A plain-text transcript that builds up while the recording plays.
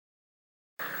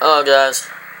Oh, guys,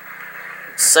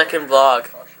 second vlog.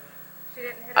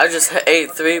 I just ate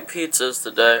 3 pizzas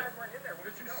today,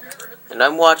 and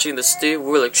I'm watching the Steve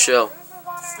Wilkos show.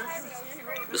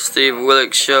 The Steve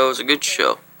Wilkos show is a good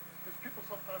show. People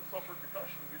sometimes suffer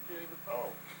concussion, you can't even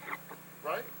tell.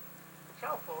 Right? The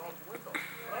child fell out the window.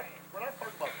 We're not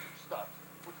talking about stuff.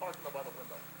 We're talking about a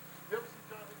window. You ever see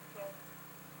John hit the child?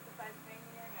 Besides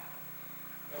spanking her,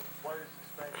 no. Why is he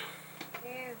spanking?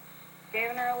 He's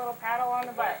giving her a little paddle on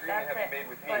the butt. That's it. Made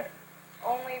with me? But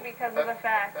only because of the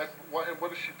fact. What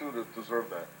does she do to deserve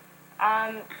that?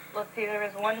 Let's see, there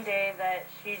was one day that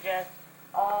she just,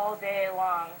 all day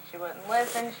long, she wouldn't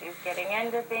listen, she's getting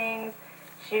into things,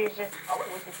 she's just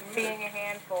being a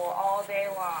handful all day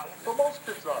long. So most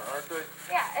kids are, aren't they?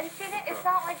 Yeah, and she didn't, it's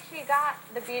not like she got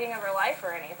the beating of her life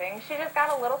or anything, she just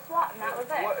got a little swat and that was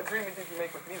it. What agreement did you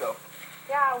make with me, though?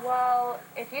 Yeah, well,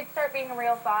 if you'd start being a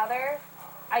real father,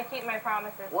 I keep my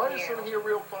promises Why to you. isn't he a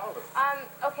real father?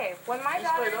 Okay, when my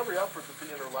daughter... He's made every effort to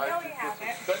be in her life. No, he hasn't.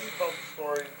 Then he tells the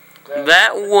story.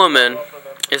 That woman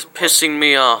is pissing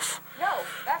me off. No,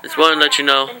 that's Just not wanted to what let you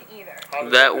know, happened either.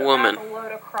 that woman That's a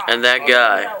load of crap. and that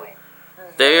guy,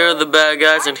 they are the bad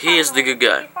guys and he is the good He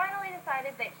guy. finally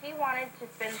decided that he wanted to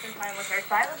spend some time with her,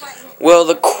 so I was letting him... Well,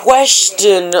 the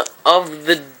question of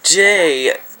the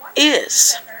day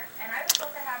is,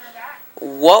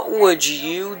 what would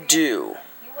you do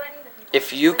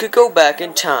if you could go back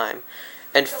in time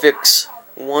and fix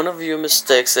one of your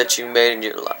mistakes that you made in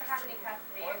your life?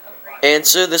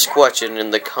 Answer this question in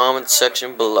the comment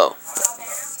section below.